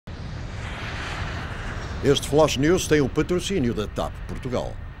Este Flash News tem o patrocínio da TAP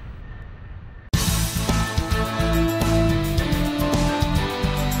Portugal.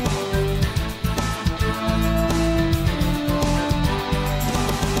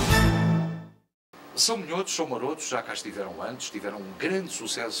 São Minhotos, são Marotos, já cá estiveram antes, tiveram um grande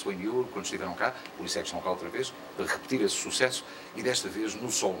sucesso em Ouro quando estiveram cá, por isso é que estão cá outra vez, para repetir esse sucesso, e desta vez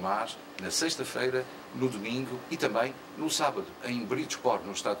no Solmar, na sexta-feira, no domingo e também no sábado, em Bridgeport,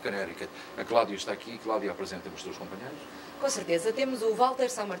 no estado de Connecticut. A Cláudia está aqui. Cláudia, apresenta-me os teus companheiros. Com certeza, temos o Walter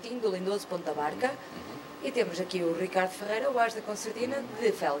São Martinho, do lindoso Ponta Barca, e temos aqui o Ricardo Ferreira, o as da concertina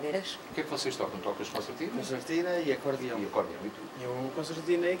de Felgueiras. O que é que vocês tocam? Tocas concertina? Concertina e acordeão. E acordeão, e tu? Eu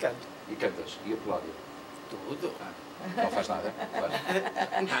concertina e canto. E cantas? E a Cláudia? Tudo. Não faz nada?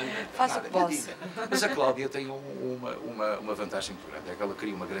 Faço o que posso. Mas a Cláudia tem uma vantagem muito grande, é que ela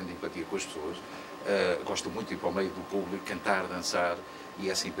cria uma grande empatia com as pessoas, gosta muito de ir para o meio do público, cantar, dançar, e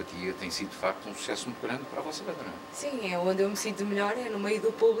essa empatia tem sido de facto um sucesso muito grande para a vossa banda, não é? Sim, é onde eu me sinto melhor, é no meio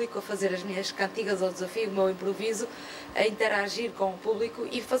do público, a fazer as minhas cantigas ao desafio, o meu improviso, a interagir com o público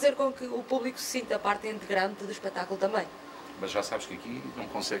e fazer com que o público se sinta parte integrante do espetáculo também. Mas já sabes que aqui não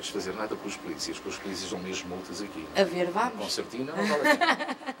consegues fazer nada com os polícias, porque os polícias dão mesmo multas aqui. A ver, vamos. Concertina não vale a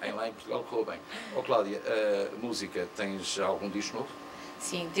pena. Lá em Portugal correu bem. Cláudia, música, tens algum disco novo?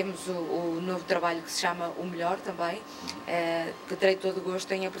 Sim, temos o novo trabalho que se chama O Melhor também, que terei todo o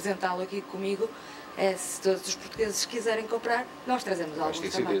gosto em apresentá-lo aqui comigo. Se todos os portugueses quiserem comprar, nós trazemos alguns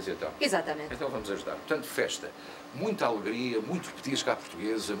também. Então. Exatamente. Então vamos ajudar. Portanto, festa, muita alegria, muito petisco à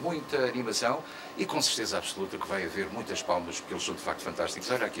portuguesa, muita animação e com certeza absoluta que vai haver muitas palmas, porque eles são de facto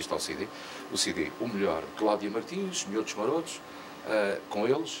fantásticos. Olha, aqui está o CD, O Melhor, Cláudia Martins, Minhotos Marotos, com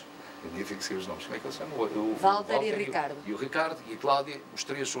eles, eu nem fico sem os nomes, como é que eles chamam? O Walter e Ricardo. E o Ricardo e a Cláudia, os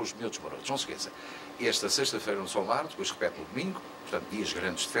três são os Minhotos Marotos, não se esqueça. Esta sexta-feira no Solmar, depois repete no domingo, portanto dias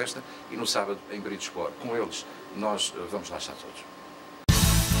grandes de festa, e no sábado em Bridgeport. Com eles, nós vamos lá estar todos.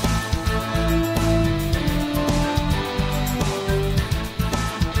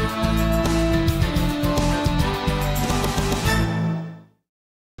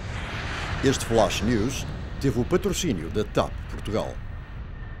 Este Flash News teve o patrocínio da TAP Portugal.